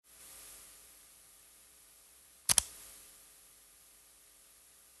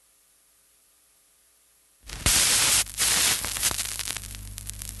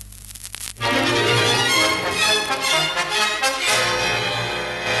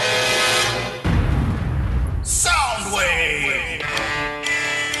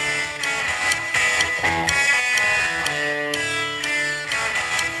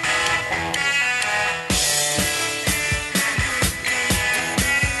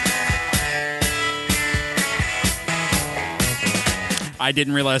I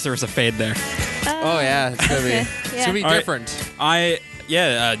didn't realize there was a fade there. Oh yeah, it's gonna be Okay. it's gonna be All right. different.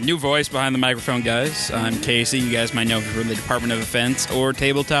 New voice behind the microphone, guys. I'm Casey. You guys might know me from the Department of Defense or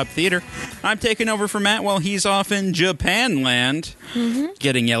Tabletop Theater. I'm taking over for Matt while he's off in Japan land,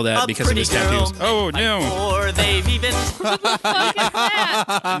 getting yelled at because of his tattoos. Oh, no. Or they've even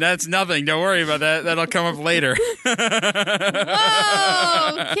That's nothing. Don't worry about that. That'll come up later. Oh,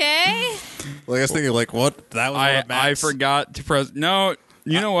 okay. Well, I was thinking, like, what? That was one of I Matt's. forgot to press. No,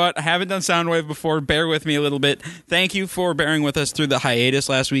 you know what? I haven't done Soundwave before. Bear with me a little bit. Thank you for bearing with us through the hiatus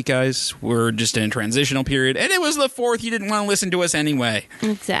last week, guys. We're just in a transitional period, and it was the 4th. You didn't want to listen to us anyway.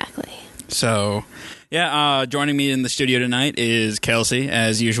 Exactly. So, yeah, joining me in the studio tonight is Kelsey,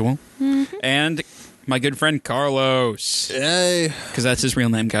 as usual, and my good friend Carlos, Yay. because that's his real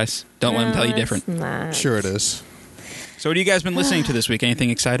name, guys. Don't let him tell you different. Not. Sure it is. So, what have you guys been listening to this week? Anything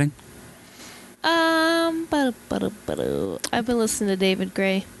exciting? I've been listening to David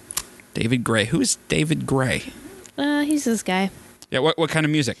Gray. David Gray. Who is David Gray? He's this guy. Yeah, what kind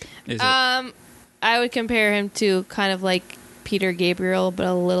of music is it? I would compare him to kind of like Peter Gabriel, but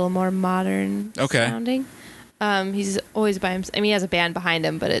a little more modern sounding. He's always by himself. I mean, he has a band behind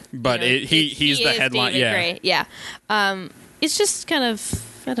him, but he's the is headline. David Yeah. Gray. Yeah. It's just kind of,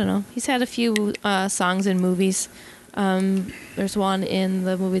 I don't know. He's had a few songs in movies. There's one in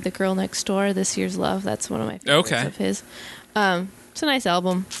the movie The Girl Next Door, This Year's Love. That's one of my favorites Okay. of his. It's a nice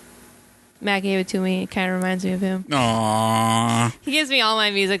album. Matt gave it to me. It kind of reminds me of him. Aww. He gives me all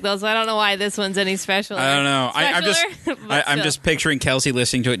my music, though, so I don't know why this one's any special. I don't know. I'm Specialer, just picturing Kelsey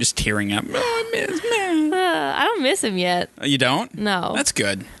listening to it, just tearing up. Oh, I miss man. I don't miss him yet. You don't? No. That's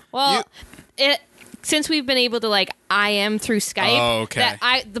good. Well, since we've been able to IM through Skype. Oh, okay.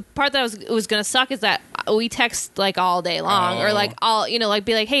 The part that was going to suck is that we text all day long, or I'll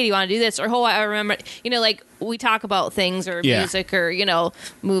be like, hey, do you want to do this? Or I remember, we talk about things or music or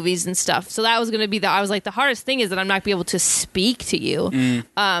movies and stuff. So that was going to be I was like, the hardest thing is that I'm not be able to speak to you.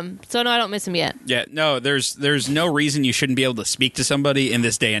 So no, I don't miss him yet. Yeah, no, there's no reason you shouldn't be able to speak to somebody in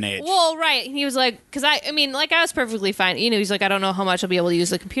this day and age. Well, right. He was like, because I was perfectly fine. He's like, I don't know how much I'll be able to use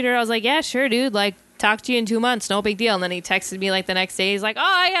the computer. I was like, yeah, sure, dude. Talk to you in 2 months, no big deal. And then he texted me the next day. He's like, oh,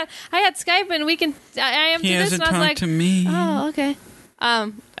 I had Skype and we can I am to He this. hasn't And I was talked like, to me. oh, okay.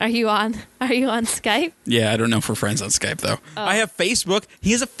 Are you on Skype? Yeah, I don't know if we're friends on Skype though. I have Facebook.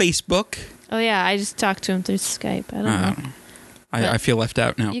 He has a Facebook. Oh yeah, I just talked to him through Skype. I don't know. I feel left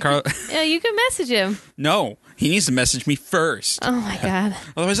out now. You Carl, you can message him. no, he needs to message me first. Oh my god.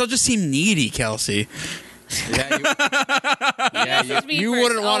 Otherwise, I'll just seem needy, Kelsey. Message me you first.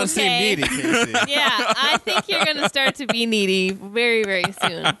 wouldn't want to seem Okay. needy, Casey. Yeah, I think you're gonna start to be needy very, very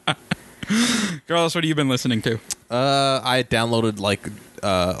soon. Carlos, what have you been listening to? I downloaded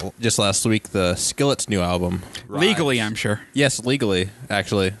just last week the Skillet's new album. Legally, I'm sure. Yes, legally,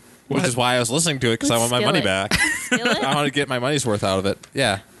 actually. Which is why I was listening to it, because I want Who's my money Skillet? back. Skillet? I want to get my money's worth out of it.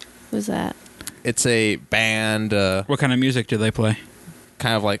 Yeah. Who's that? It's a band, What kind of music do they play?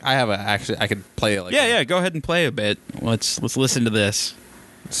 kind of like, I could play it Yeah, go ahead and play a bit. Let's listen to this.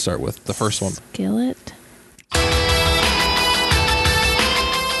 Start with the first one. Skillet?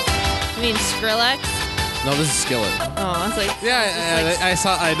 You mean Skrillex? No, this is Skillet. Oh, I was like, Yeah,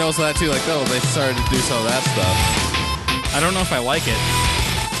 I noticed that too. Like, oh, they started to do some of that stuff. I don't know if I like it.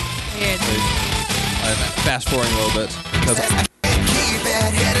 weird. Fast forwarding a little bit. Keep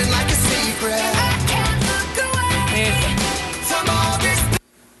it hidden like a secret. Weird. From all this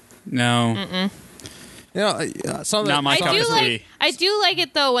No, Some of Not my some cup of of the- tea. I do like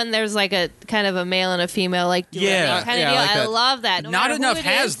it though when there's a kind of a male and a female duet, Yeah, kind of yeah, I deal. like I that. love that. No not matter who enough it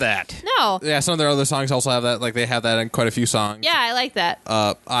has is. that. No. Yeah, some of their other songs also have that. Like, they have that in quite a few songs. Yeah, I like that.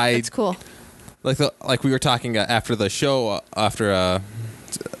 I It's cool. like we were talking after the show after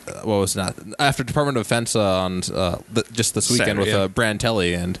Department of Defense on just this weekend Saturday, yeah. with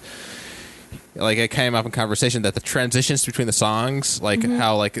Brantelli, and it came up in conversation that the transitions between the songs, how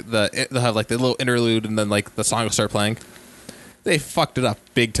they'll have the little interlude and then the song will start playing. They fucked it up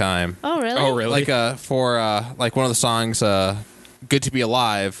big time. Oh, really? Oh, really? For one of the songs, "Good to Be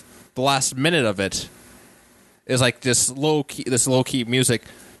Alive," the last minute of it is just low key music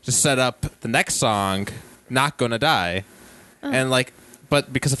to set up the next song, "Not Gonna Die," and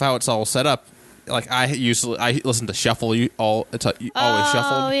but because of how it's all set up, I listen to shuffle. It's always shuffled,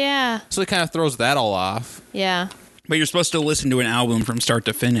 Oh, yeah. so it kind of throws that all off. Yeah. But you're supposed to listen to an album from start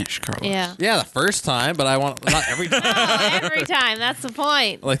to finish, Carlos. Yeah. Yeah, the first time, but I want not every time. Oh, every time. That's the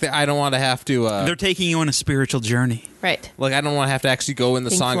point. I don't want to have to. They're taking you on a spiritual journey. Right. I don't want to have to actually go in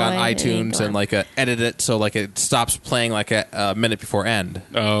the Pink song on Floyd, iTunes and Pink edit it so it stops playing a minute before end.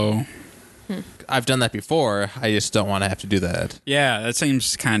 Oh. I've done that before. I just don't want to have to do that. Yeah, that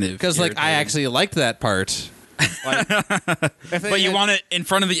seems kind of Because, like, I actually liked that part. Like, but you want it in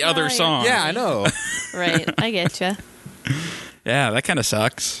front of the other Right. song. Yeah, I know. Right. I get you. Yeah, that kind of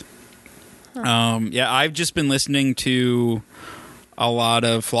sucks. Yeah, I've just been listening to a lot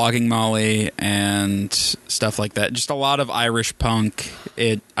of Flogging Molly and stuff like that. Just a lot of Irish punk.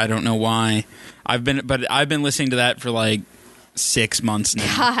 I don't know why. I've been listening to that for like 6 months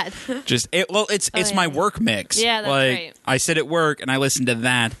now. God. It's my work mix. Yeah, that's like, right. I sit at work and I listen to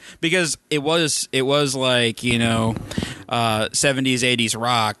that because it was like 70s 80s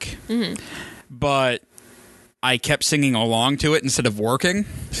rock, but I kept singing along to it instead of working.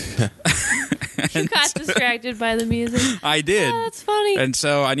 You got distracted by the music. I did. Oh, that's funny. And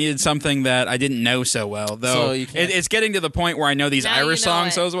so I needed something that I didn't know so well. Though So you can't- it's getting to the point where I know these Now Irish you know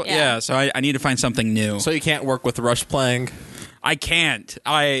songs it. so well. Yeah. Yeah, so I need to find something new. So you can't work with Rush playing? I can't.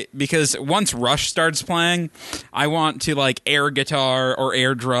 Because once Rush starts playing, I want to like air guitar or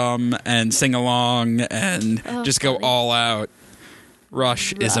air drum and sing along and just go funny. all out.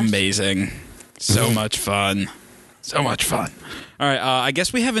 Rush is Rush. amazing. So much fun. So much fun. All right, I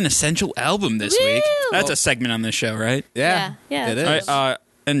guess we have an essential album this Woo! week. That's a segment on this show, right? Yeah, it is. All right,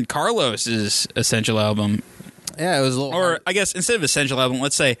 and Carlos's essential album, Yeah, it was a little or hard. I guess instead of essential album,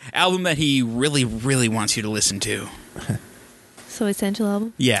 let's say album that he really, really wants you to listen to. So essential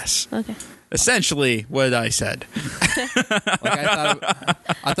album? Yes. Okay. Essentially what I said. Like,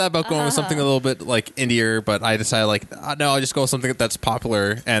 I thought about going with something a little bit like indie, but I decided no, I'll just go with something that's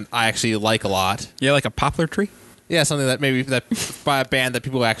popular and I actually like a lot. Yeah, like a poplar tree? Yeah, something that maybe by a band that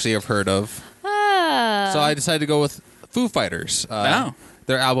people actually have heard of. Ah. So I decided to go with Foo Fighters.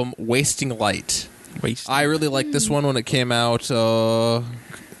 Their album Wasting Light. Waste. I really liked this one when it came out 2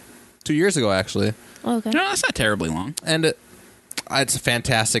 years ago, actually. Okay. No, that's not terribly long. And it's a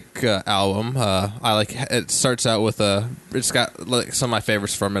fantastic album. I like it. Starts out with it's got like some of my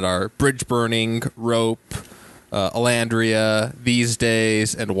favorites from it are Bridge Burning, Rope, Elandria, These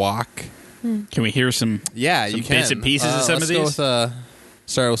Days, and Walk. Can we hear some? Yeah, Some you can. bits and pieces of some let's of go these? with,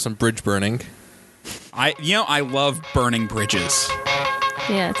 start with some Bridge Burning. I love burning bridges,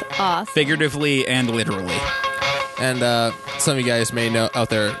 Yeah, it's awesome. figuratively and literally. And some of you guys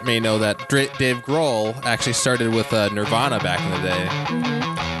out there may know that Dave Grohl actually started with Nirvana back in the day.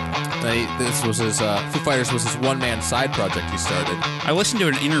 This was his Foo Fighters was his one-man side project he started. I listened to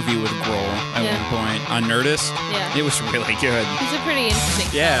an interview with Grohl at Yeah. one point on Nerdist. Yeah. It was really good. He's a pretty interesting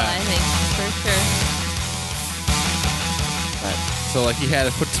Yeah. fella, I think, for sure. So like he had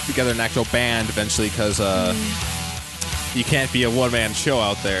to put together an actual band eventually because you can't be a one-man show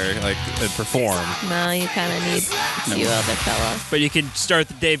out there like and perform. No, you kind of need a few other fellas. But you could start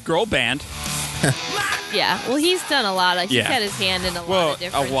the Dave Grohl band. Yeah, well, he's done a lot of. He's Yeah. had his hand in a Well, lot of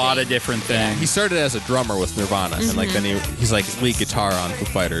different. a lot of things. different things. He started as a drummer with Nirvana, and like then he's like lead guitar on Foo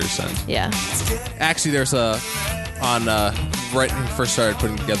Fighters. And Yeah. actually, there's right when he first started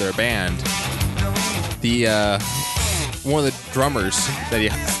putting together a band, the one of the drummers that he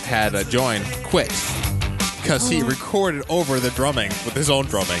had join quit because he recorded over the drumming with his own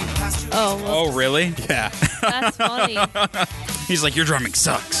drumming. Oh, well, Oh, really? Yeah. that's funny. He's like, your drumming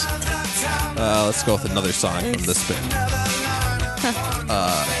sucks. Let's go with another song from this band.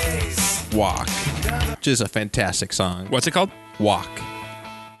 Walk, which is a fantastic song. What's it called? Walk?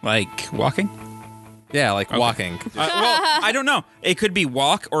 Like walking? Yeah, like walking. Well, I don't know. It could be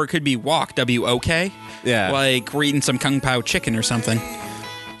walk or it could be walk. W-O-K. Yeah. Like we're eating some Kung Pao chicken or something.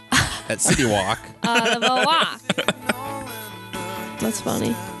 At City Walk. Out of a walk. That's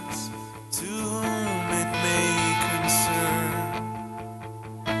funny.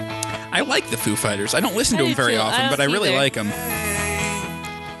 I like the Foo Fighters. I don't listen to I them do very too. I often, don't but I really either. like them.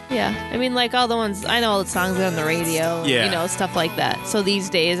 Yeah, I mean, like all the ones I know, all the songs on the radio, Yeah. you know, stuff like that. So these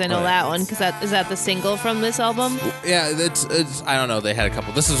days, I know Right. that one because is that the single from this album? Yeah, it's I don't know. They had a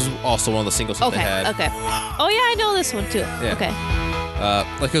couple. This is also one of the singles that they Okay, had. okay. Oh yeah, I know this one too. Yeah. Okay.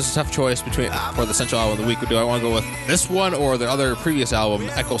 Like it was a tough choice for the Central album of the week. Do I want to go with this one or the other previous album,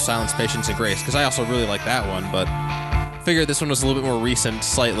 Echo, Silence, Patience, and Grace? Because I also really like that one, but figured this one was a little bit more recent,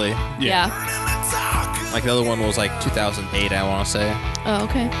 slightly. Yeah. Like the other one was like 2008, I want to say. Oh,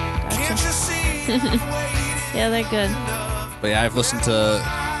 okay. Gotcha. Yeah, they're good. But yeah, I've listened to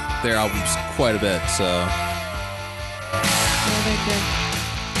their albums quite a bit, so. Yeah, they're good.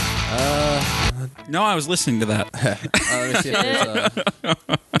 No, I was listening to that. Let me see if there's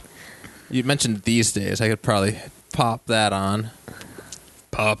you mentioned These Days. I could probably pop that on.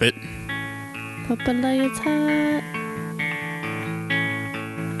 Pop it. Papa Lights Hot.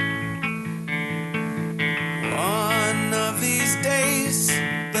 One of these days,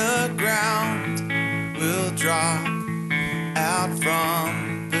 the ground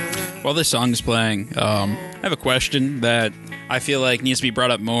While this song is playing, I have a question that I feel like needs to be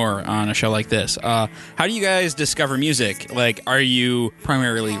brought up more on a show like this. How do you guys discover music? Like, are you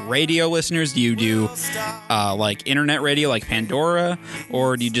primarily radio listeners? Do you do like internet radio, like Pandora,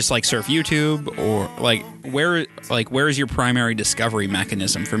 or do you just like surf YouTube, or where is your primary discovery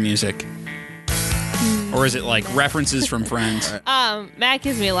mechanism for music? Or is it like references from friends? Matt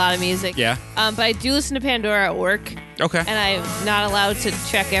gives me a lot of music. Yeah. But I do listen to Pandora at work. Okay. And I'm not allowed to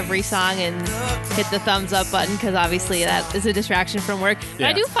check every song and hit the thumbs up button because obviously that is a distraction from work. But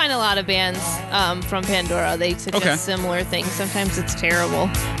I do find a lot of bands from Pandora. They suggest similar things. Sometimes it's terrible,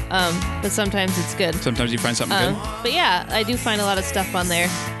 but sometimes it's good. Sometimes you find something good. But yeah, I do find a lot of stuff on there.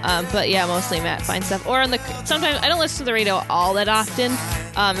 But yeah, mostly Matt finds stuff. Or sometimes I don't listen to the radio all that often.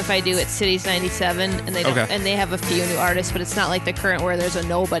 If I do, it's Cities 97, and they have a few new artists, but it's not like the current where there's a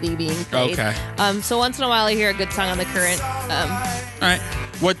nobody being played. Okay. So once in a while I hear a good song on the current. All right.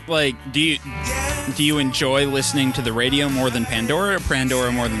 What do you enjoy listening to the radio more than Pandora, or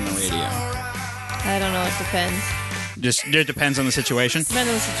Pandora more than the radio? I don't know. It depends. Just it depends on the situation. Depends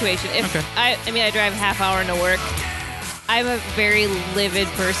on the situation. I drive a half hour into work. I'm a very livid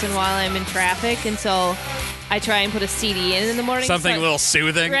person while I'm in traffic, and so I try and put a CD in the morning. Something a little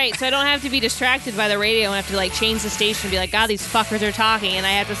soothing. Right, so I don't have to be distracted by the radio and have to like change the station and be like, God, these fuckers are talking, and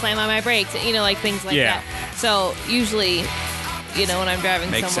I have to slam on my brakes, like things like that. So usually, when I'm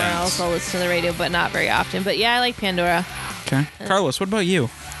driving somewhere else, I'll listen to the radio, but not very often. But yeah, I like Pandora. Okay. Carlos, what about you?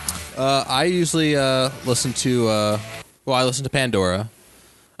 I usually listen to, I listen to Pandora.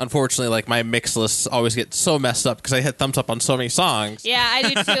 Unfortunately, like my mix lists always get so messed up because I hit thumbs up on so many songs. Yeah, I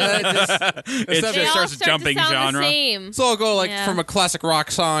do too. It just starts jumping to sound genre. The same. So I'll go from a classic rock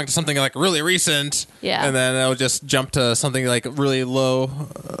song to something like really recent. Yeah. And then I'll just jump to something like really low,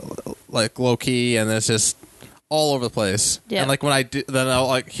 like low key, and it's just all over the place. Yeah. And like when I do, then I'll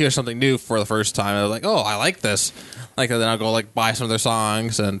like hear something new for the first time. I'm like, oh, I like this. Like, and then I'll go like buy some of their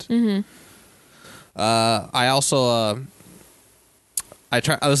songs, and I also. I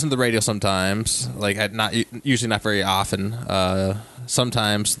listen to the radio sometimes, like usually not very often.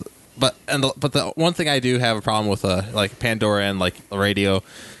 Sometimes, but the one thing I do have a problem with like Pandora and like the radio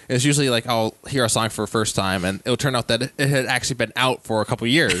is usually like I'll hear a song for the first time and it'll turn out that it had actually been out for a couple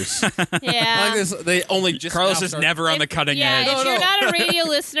years. Yeah, like they only just Carlos is never on the cutting edge. If you're not a radio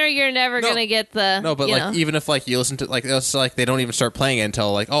listener, you're never gonna get the like even if like you listen to like it's like they don't even start playing it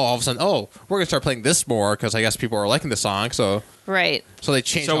until like all of a sudden we're gonna start playing this more because I guess people are liking the song so. Right. So they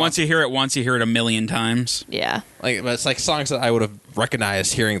change. So once you hear it once, you hear it a million times. Yeah. Like, but it's like songs that I would have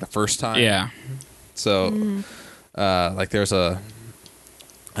recognized hearing the first time. Yeah. So, like, there's I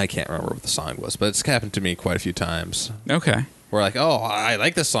can't remember what the song was, but it's happened to me quite a few times. Okay. Where like, oh, I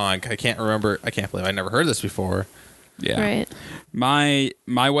like this song. I can't believe I never heard this before. Yeah. Right. My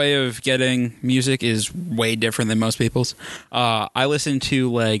way of getting music is way different than most people's. I listen to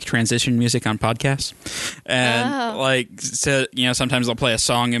like transition music on podcasts, and sometimes I'll play a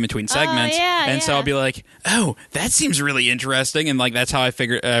song in between segments, so I'll be like, oh, that seems really interesting, and like that's how I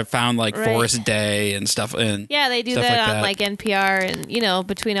found like Forrest Day and stuff. And they do that on like NPR and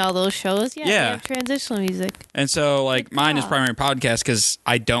between all those shows. Yeah. They have transitional music. And so like mine is primary podcast because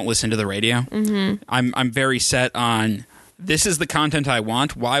I don't listen to the radio. Mm-hmm. I'm very set on. This is the content I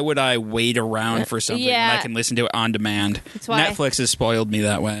want. Why would I wait around for something when I can listen to it on demand? Netflix has spoiled me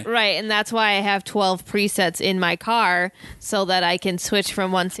that way. Right, and that's why I have 12 presets in my car so that I can switch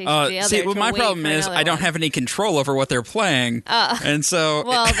from one station to the other. See, my problem is I don't have any control over what they're playing. And so...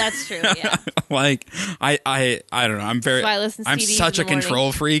 Well, that's true, yeah. Like, I don't know. I'm very... I listen to I'm CDs such in a the morning.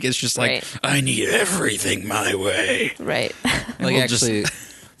 control freak. It's just like, I need everything my way. Right. Like, actually...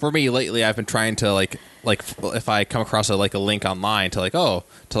 For me, lately, I've been trying to like if I come across a link online to a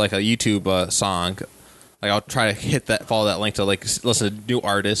YouTube song, like I'll try to follow that link to like listen to new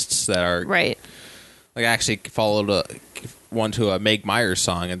artists that are right. Mm-hmm. Like I actually followed one to a Meg Myers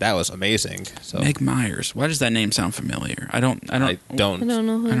song, and that was amazing. So Meg Myers. Why does that name sound familiar? I don't know. I don't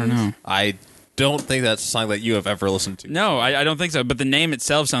know. I don't think that's a song that you have ever listened to. No, I don't think so. But the name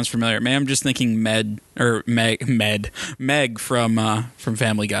itself sounds familiar. Man, I'm just thinking Meg from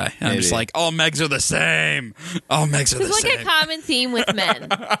Family Guy. And I'm just like, all Megs are the same. All Megs are the same. It's like a common theme with men.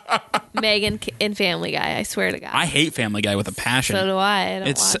 Meg and Family Guy. I swear to God. I hate Family Guy with a passion. So do I. I don't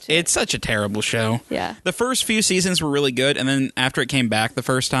watch it. It's such a terrible show. Yeah. The first few seasons were really good, and then after it came back the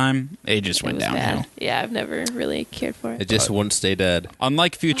first time, it just went downhill. Bad. Yeah, I've never really cared for it. It just wouldn't stay dead.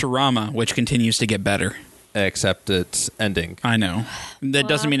 Unlike Futurama, which continues to get better. Except it's ending. I know. That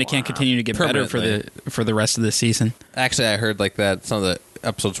doesn't mean it can't continue to get better for the rest of the season. Actually, I heard like that some of the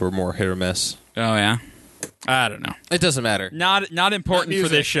episodes were more hit or miss. Oh, yeah? I don't know. It doesn't matter. Not important for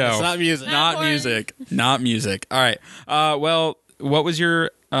this show. It's not music. Not music. Not music. All right. Well, what was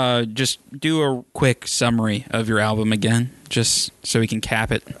your... just do a quick summary of your album again, just so we can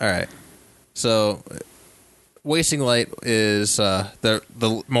cap it. All right. So, Wasting Light is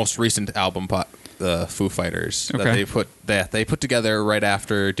the most recent album by the Foo Fighters that they put together right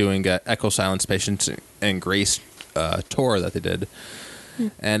after doing Echo, Silence, Patience, and Grace tour that they did,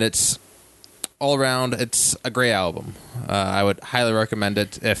 and it's all around. It's a great album. I would highly recommend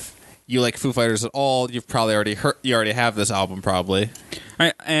it if you like Foo Fighters at all. You've probably already heard. You already have this album, probably. All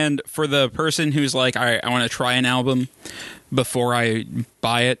right, and for the person who's like, all right, I want to try an album before I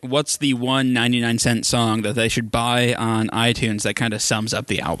buy it, what's the 99-cent song that they should buy on iTunes that kind of sums up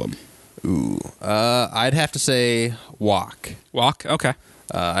the album? Ooh, I'd have to say "Walk." Walk. Okay.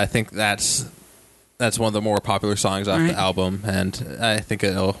 I think that's one of the more popular songs off the album, and I think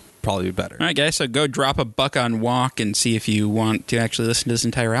it'll probably be better. All right, guys, so go drop $1 on Walk and see if you want to actually listen to this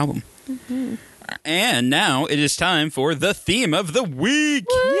entire album. Mm-hmm. And now it is time for the theme of the week.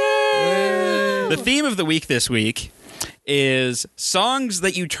 Yay! The theme of the week this week is songs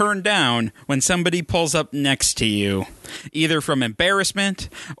that you turn down when somebody pulls up next to you, either from embarrassment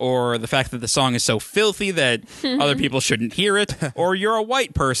or the fact that the song is so filthy that other people shouldn't hear it, or you're a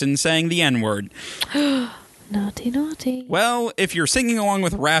white person saying the N-word. Naughty, naughty. Well, if you're singing along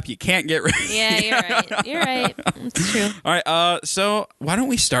with rap, you can't get rid. Yeah, you're right. You're right. It's true. All right, so why don't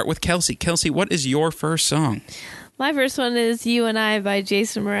we start with Kelsey? Kelsey, what is your first song? My first one is You and I by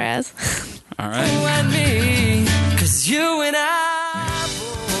Jason Mraz. All right. Cause you and I.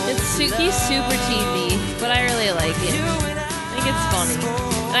 He's super cheesy, but I really like it. I think it's funny.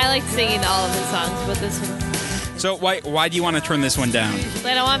 And I like singing all of his songs, but this one... So why do you want to turn this one down?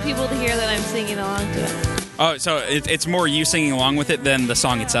 I don't want people to hear that I'm singing along to it. Oh, so it's more you singing along with it than the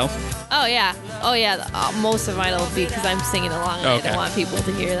song itself? Oh, yeah. Most of mine will be because I'm singing along, and I don't want people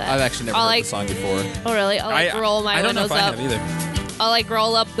to hear that. I've actually never heard the song before. Oh, really? I'll roll my windows up. I don't know if I have either. I'll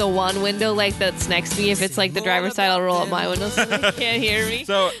roll up the one window that's next to me. If it's the driver's side, I'll roll up my window so they can't hear me.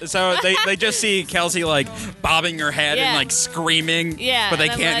 So they just see Kelsey bobbing her head and screaming, but they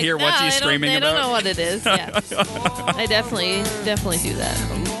can't hear what she's screaming about. I don't know what it is. Yeah, I definitely do that.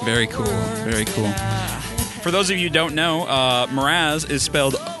 Very cool. Very cool. For those of you who don't know, Mraz is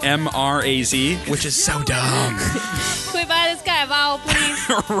spelled M-R-A-Z, which is so dumb. Can we buy this guy a vowel, please?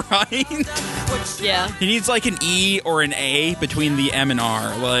 Right? Yeah. He needs an E or an A between the M and R.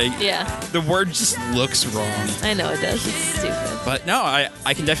 The word just looks wrong. I know it does. It's stupid. But no,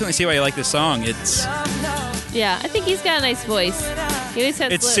 I can definitely see why you like this song. It's... Yeah, I think he's got a nice voice. He always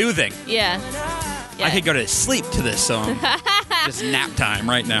has soothing. Yeah. I could go to sleep to this song. Just nap time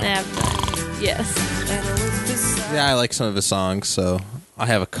right now. Nap time. Yes. Yeah, I like some of his songs, so I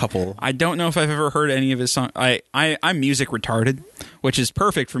have a couple. I don't know if I've ever heard any of his songs. I'm music retarded, which is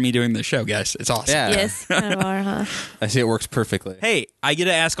perfect for me doing this show, guys. It's awesome. Yeah. Yes, kind of are, huh? I see it works perfectly. Hey, I get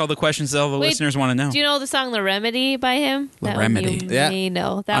to ask all the questions that all the listeners want to know. Do you know the song "The Remedy" by him? The Remedy. You may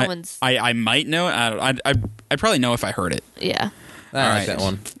know. That one's... I might know it. I'd probably know if I heard it. Yeah. I like that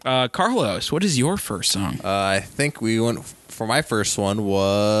one. Carlos, what is your first song? I think we went... For my first one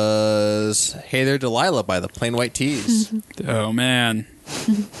was Hey There Delilah by the Plain White T's. Oh, man.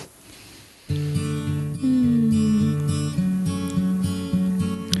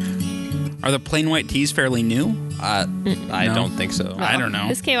 Are the Plain White T's fairly new? I don't think so. I don't know.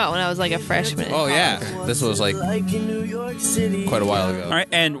 This came out when I was a freshman. Oh, yeah. This was quite a while ago. All right,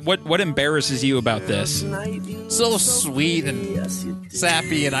 and what embarrasses you about this? So sweet and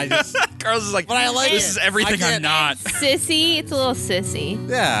sappy, and I just... Carlos is but I like this is everything I'm not. Sissy. It's a little sissy.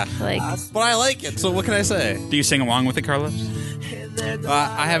 Yeah. But I like it, so what can I say? Do you sing along with it, Carlos?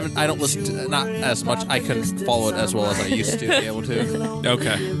 I don't listen to not as much. I couldn't follow it as well as I used to be able to.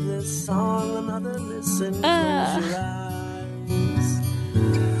 Okay.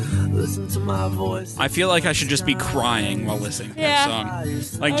 I feel like I should just be crying while listening to that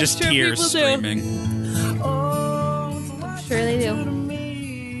song. Just tears streaming. I'm sure they do.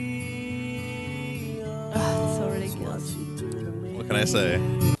 Oh, it's so ridiculous. What can I say?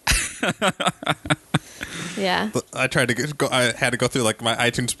 Yeah. I tried to go. I had to go through my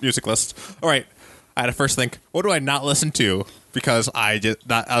iTunes music list. All right. I had to first think, what do I not listen to? Because I just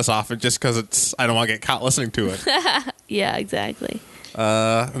not as often, just because I don't want to get caught listening to it. Yeah, exactly.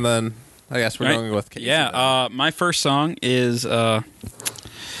 And then I guess we're going with Casey. Yeah. My first song is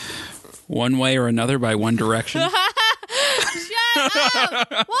 "One Way or Another" by One Direction. Shut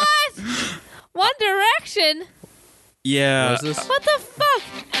up! What? One Direction? Yeah. What is this? What the fuck?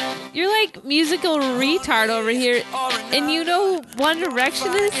 You're like musical retard over here, and you know who One Direction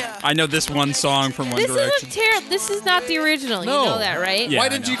is? I know this one song from One Direction. This is not the original. No. You know that, right? Yeah, Why I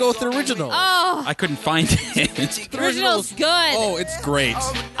didn't know. you go with the original? Oh, I couldn't find it. the original's good. Oh, it's great.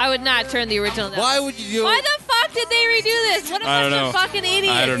 I would not turn the original down. Why would you? Why the fuck did they redo this? What a I don't bunch know. of fucking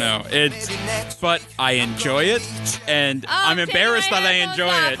idiots. I don't know. But I enjoy it, and I'm take embarrassed my that I headphones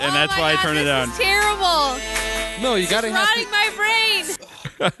enjoy off. it, and Oh that's my why I God, turn it down. This is terrible. No, you gotta have Rotting to. my brain.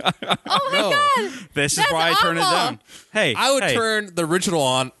 Oh my No. God. This is That's why I turn it awful. down. Hey, I would hey. turn the original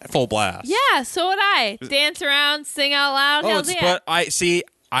on full blast. Yeah, so would I. Dance around, sing out loud. Hell yeah. But I see.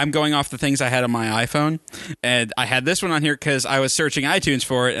 I'm going off the things I had on my iPhone, and I had this one on here because I was searching iTunes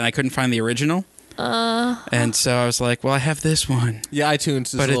for it, and I couldn't find the original. And so I was like, "Well, I have this one, Yeah, iTunes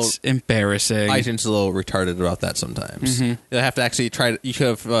is but a little. it's embarrassing." iTunes is a little retarded about that sometimes. Mm-hmm. You have to actually try. You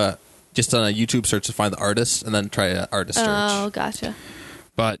could have just done a YouTube search to find the artist, and then try an artist search. Oh, gotcha.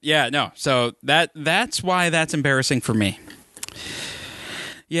 But yeah, no. So that's why that's embarrassing for me.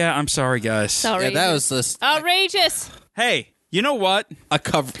 Yeah, I'm sorry, guys. Yeah, Outrageous. that was just Outrageous. Hey, you know what? a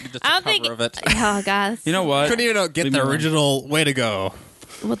cover. Just I a don't cover think. of it. Oh God. You know what? Couldn't even get Leave the me alone. original. Way to go!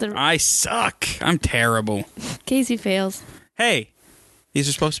 What the I suck. I'm terrible. Casey fails. Hey, these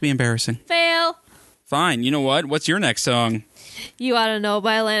are supposed to be embarrassing. Fail. Fine. You know what? What's your next song? You ought to know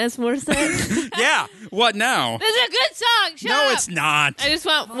by Alanis Morissette. Yeah. What now? This is a good song. Shut No, up. it's not. I just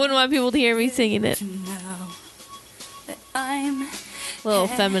wouldn't want people to hear me singing it. I'm Little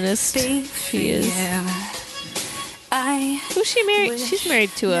feminist. She is. Who's she married? She's married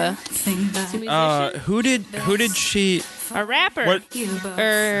to a musician. Who did she? A rapper. What?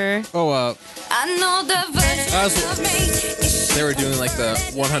 Oh, I know the version I was- of me is they were doing like the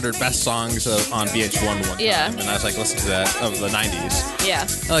 100 best songs on VH1 one time, Yeah. and I was like listening to that of the 90s. Yeah.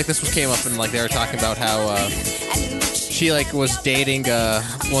 And, like this was came up, and like they were talking about how she like was dating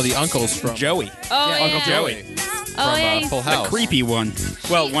one of the uncles from Joey. Oh, Uncle yeah. Joey Oh, from yeah. Full The House. creepy one.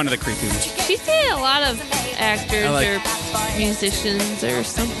 Well, one of the creepy ones. She's dated a lot of actors I like- or musicians or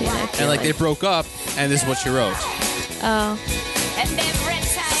something. I feel And like they broke up, and this is what she wrote. Oh, and every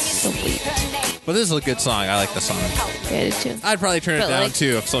time you so see weak. her name. But this is a good song. I like the song. Yeah, I did too. I'd probably turn it But, down like,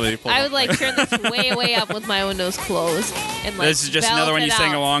 too if somebody pulled I up. would like turn this way, way up with my windows closed and like. This is just belt another one it you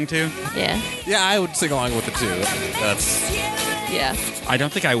sing out. along to. Yeah, Yeah, I would sing along with it too. That's yeah. I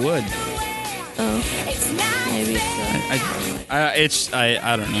don't think I would. Oh, It's not maybe so.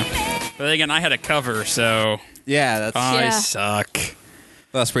 I don't know. But again, I had a cover, so yeah, that's I Yeah. suck.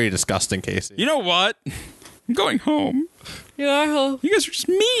 that's pretty disgusting, Casey. You know what? I'm going home. You are home. You guys are just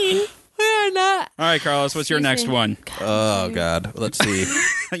mean. We are not. All right, Carlos, what's your Excuse next me. one? Oh God, let's see.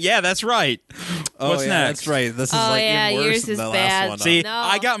 Yeah, that's right. What's yeah, next? That's right. This is Oh, like yeah, even worse yours than is the bad. last one. See, No.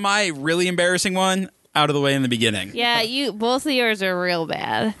 I got my really embarrassing one out of the way in the beginning. Yeah, both of yours are real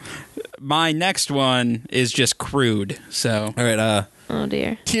bad. My next one is just crude. So All right, Oh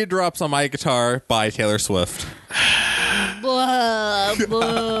dear. Teardrops on My Guitar by Taylor Swift. Blah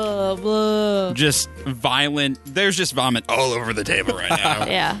blah blah. just violent. There's just vomit all over the table right now.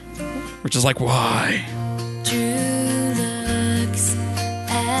 Yeah. Which is like, why? Drew looks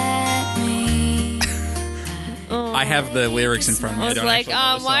at me. Oh. I have the lyrics in front of me. I I was don't like, actually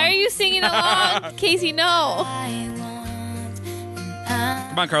know the why song. are you singing along, Casey? No. I want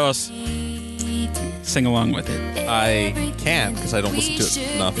Come on, Carlos. Sing along with it. I can't because I don't listen to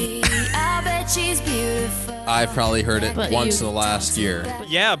it enough. I bet she's beautiful. I've probably heard it But once you- in the last year.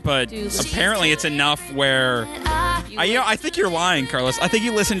 Yeah, but Do listen. apparently it's enough where I think you're lying, Carlos. I think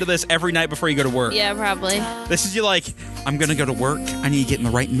you listen to this every night before you go to work. Yeah, probably. This is you like, I'm gonna go to work. I need to get in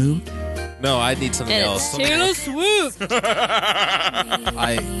the right mood. No, I need something And else. it's Something Taylor else. Swift.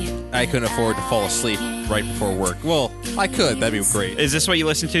 I couldn't afford to fall asleep right before work. Well, I could. That'd be great. Is this what you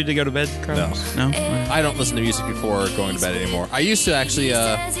listen to go to bed, Carlos? No. I don't listen to music before going to bed anymore. I used to actually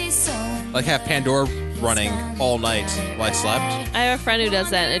like have Pandora running all night while I slept, I have a friend who does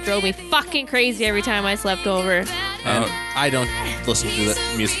that, and it drove me fucking crazy every time I slept over. and I don't listen to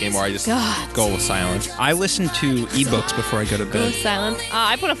the music anymore. I just God. go with silence. I listen to ebooks before I go to Go bed. silence.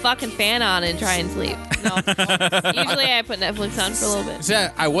 I put a fucking fan on and try and sleep. No. Usually I put Netflix on for a little bit. See,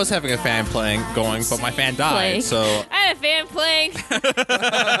 I was having a fan going, but my fan died. Playing. So, I had a fan playing.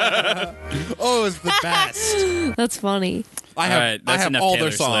 oh, it was the best. That's funny. I All have, right, I that's have enough all Taylor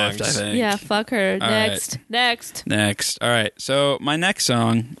their songs. Swift, I think. Yeah, fuck her. All Next. right. Next. Next. All right. So my next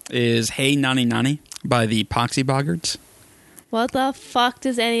song is "Hey Nani Nani" by the Poxy Boggarts. What the fuck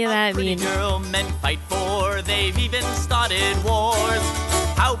does any of that Pretty mean? girl men fight for, they've even started wars.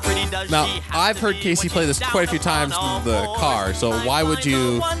 How pretty does Now, she have I've to heard be Casey when play she's this quite a few down times upon in the all car, so fours? why would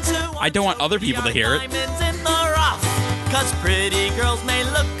you- I don't want other people to hear it. Diamonds in the rough. 'Cause pretty girls may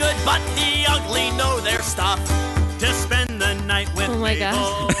look good, but the ugly know their stuff. To spend the night with Oh my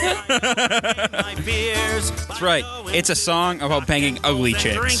God. my beers. That's right. It's a song about banging ugly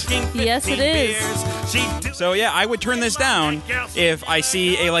chicks. Yes, it is. So yeah, I would turn this down if I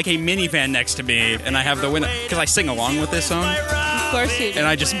see a minivan next to me and I have the window, because I sing along with this song Of course you do. and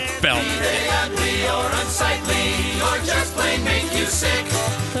I just belt.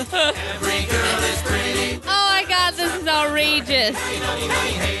 Oh my God, this is outrageous.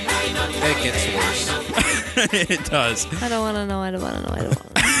 It gets worse. It does. I don't want to know. I don't want to know. I don't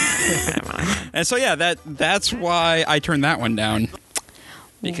want to know. And so yeah, that's why I turned that one down.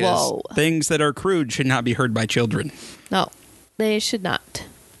 Because Whoa. things that are crude should not be heard by children. No, they should not.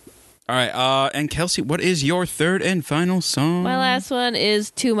 All right, and Kelsey, what is your third and final song? My last one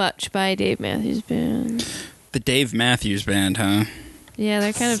is Too Much by Dave Matthews Band. The Dave Matthews Band, huh? Yeah,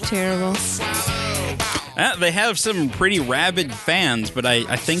 they're kind of terrible. They have some pretty rabid fans, but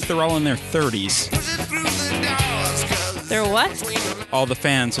I think they're all in their 30s. They're what? All the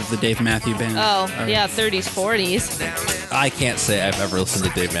fans of the Dave Matthews Band. Oh, are- yeah, 30s, 40s. I can't say I've ever listened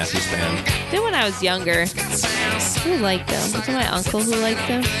to Dave Matthews Band. Then when I was younger, who liked them? Was it my uncle who liked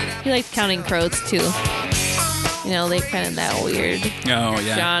them? He liked Counting Crows, too. You know, they kind of that weird Oh,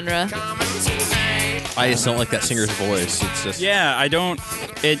 yeah. genre. I just don't like that singer's voice. It's just Yeah, I don't...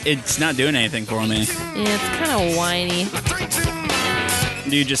 It's not doing anything for me. Yeah, it's kind of whiny.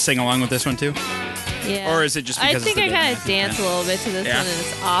 Do you just sing along with this one, too? Yeah. Or is it just I because think it's I the kind Dave of dance a little bit to this Yeah. one, and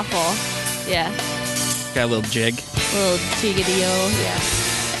it's awful. Yeah. Got a little jig. Little jiggity-o. Yeah.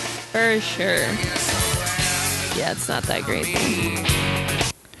 For sure. Yeah, it's not that great.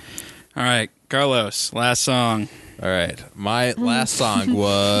 All right, Carlos, last song. all right. My last song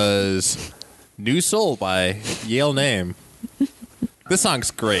was "New Soul" by Yale Name. This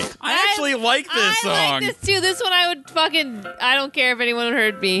song's great. I actually like this song. I like this too. This one I would I don't care if anyone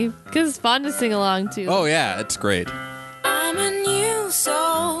heard me, because it's fun to sing along to. Oh yeah, it's great. I'm a new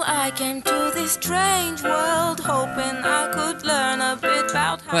soul. I came to this strange world hoping I could learn a bit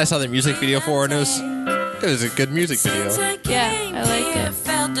about how And I saw the music video for it, and it was a good music video. Yeah, I like it.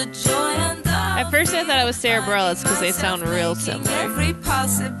 Felt the joy and the At first I thought it was Sarah Bareilles because they sound real similar. every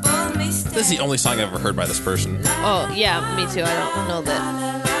possible mistake. This is the only song I've ever heard by this person. Oh, yeah, me too. I don't know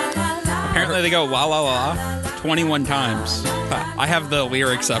that. Apparently they go la la la 21 times. I have the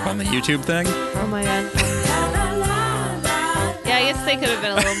lyrics up on the YouTube thing. Oh my god. Yeah, I guess they could have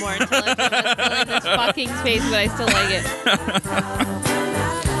been a little more intelligent. I still like this fucking space, but I still like it.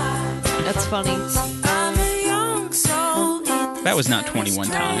 That's funny. I'm a young soul in this That was not 21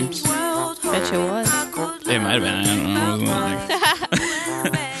 times. world. Bet you it was. It might have been. I don't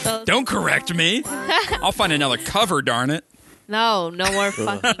know. Don't correct me. I'll find another cover, darn it. No more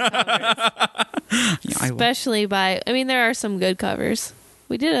fucking covers. Especially there are some good covers.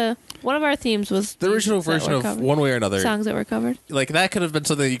 We did one of our themes was The original songs that version were of covered. One Way or Another. Songs that were covered. Like that could have been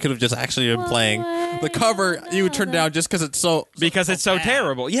something you could have just actually been playing. Way The cover you would turn down just because it's so Because it's so bad.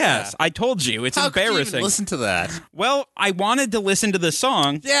 terrible. Yes, I told you. It's How could you even embarrassing. listen to that? Well, I wanted to listen to the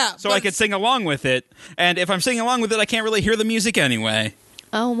song Yeah, so but I could sing along with it. And if I'm singing along with it, I can't really hear the music anyway.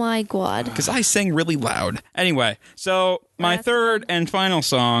 Oh my god. Because I sing really loud. Anyway, so my Last third and final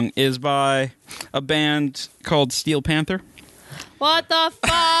song is by a band called Steel Panther. What the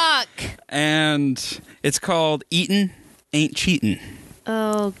fuck? And it's called Eatin' Ain't Cheatin'.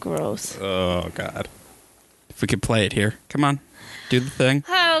 Oh, gross. Oh God. If we could play it here. Come on. Do the thing.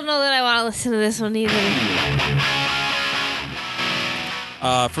 I don't know that I want to listen to this one either.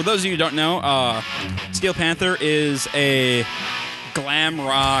 For those of you who don't know, Steel Panther is a glam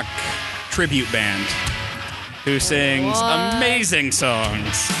rock tribute band who sings What? amazing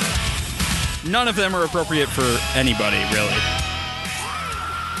songs. None of them are appropriate for anybody, really.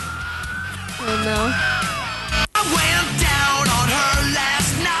 Oh no. I went down on her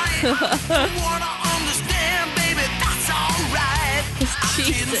last night. Wanna understand, baby, that's alright. I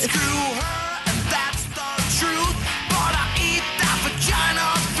didn't Jesus. screw her, and that's the truth. But I eat that vagina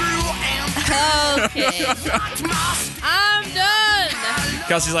through and Okay. fucked my I'm done.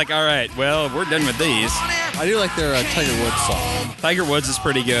 Kelsey's like, all right, well, we're done with these. I do like their Tiger Woods song, Tiger Woods is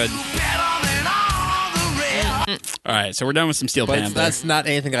pretty good. better than all the rest. All right, so we're done with some Steel but Panther. that's not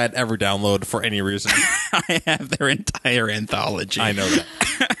anything I'd ever download for any reason. I have their entire anthology. I know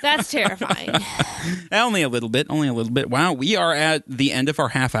that. That's terrifying. Only a little bit. Only a little bit. Wow, we are at the end of our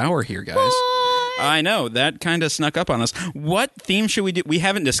half hour here, guys. I know that kind of snuck up on us. What theme should we do? We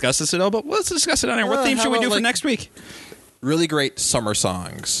haven't discussed this at all, but let's discuss it on air. What theme how should we do about, for like- next week? Really great summer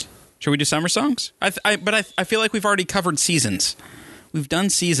songs. Should we do summer songs? But I feel like we've already covered seasons. We've done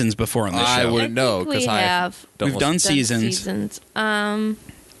seasons before on this show. I wouldn't know because we have. We've done seasons. seasons.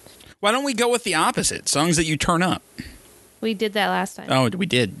 Why don't we go with the opposite? Songs that you turn up. We did that last time. Oh, we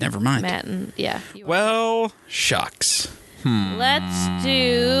did. Never mind. Matt and you Well, shucks. let's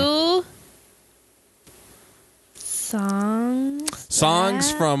do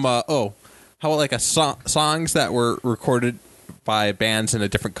songs from how about like songs that were recorded by bands in a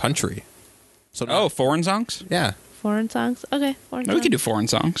different country. So foreign songs? yeah. foreign songs. Okay, foreign No, songs. we could do foreign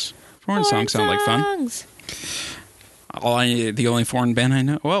songs. Foreign songs sound like fun. The only foreign band I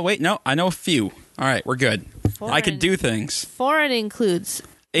know. Well, wait, no, I know a few. All right, we're good. I could do things. Foreign includes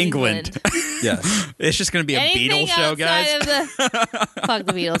England. Yes. It's just going to be a Anything Beatles show, guys. Fuck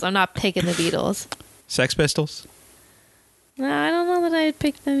the Beatles. I'm not picking the Beatles. Sex Pistols. No, I don't know that I'd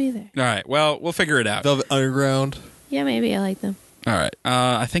pick them either. All right. Well, we'll figure it out. Velvet Underground. Yeah, maybe I like them. All right.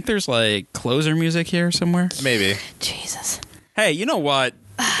 I think there's like closer music here somewhere. Maybe. Jesus. Hey, you know what?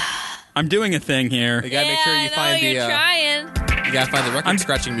 I'm doing a thing here. You gotta make sure you find you're trying. You gotta find the record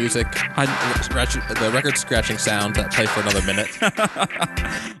scratching music. The record scratching sound that play for another minute.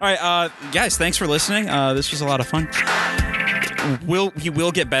 All right, guys, thanks for listening. This was a lot of fun. You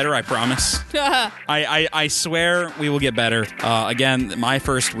will get better, I promise. I swear we will get better. Again, my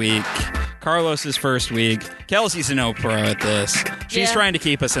first week, Carlos's first week. Kelsey's an pro at this. She's Yeah. trying to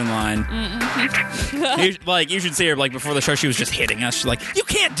keep us in line. You should see her. Like before the show, she was just hitting us. She's like, "You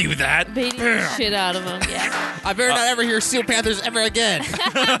can't do that." Beating the shit out of them. Yeah. I better not ever hear Steel Panthers ever again.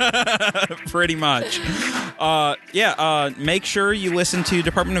 Pretty much. Make sure you listen to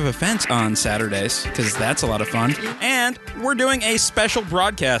Department of Offense on Saturdays, because that's a lot of fun. And we're doing a special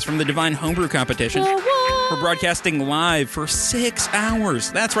broadcast from the Divine Homebrew Competition. We're broadcasting live for 6 hours.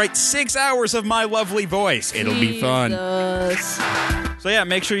 That's right, 6 hours of my lovely voice. It'll be fun. Jesus. So yeah,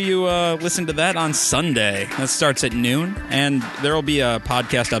 make sure you listen to that on Sunday. That starts at noon, and there will be a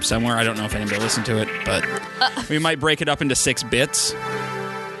podcast up somewhere. I don't know if anybody will listen to it, but we might break it up into 6 bits.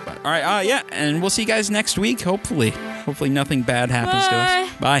 But, all right, and we'll see you guys next week, hopefully. Hopefully nothing bad happens to us.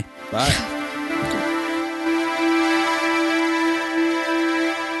 Bye. Bye.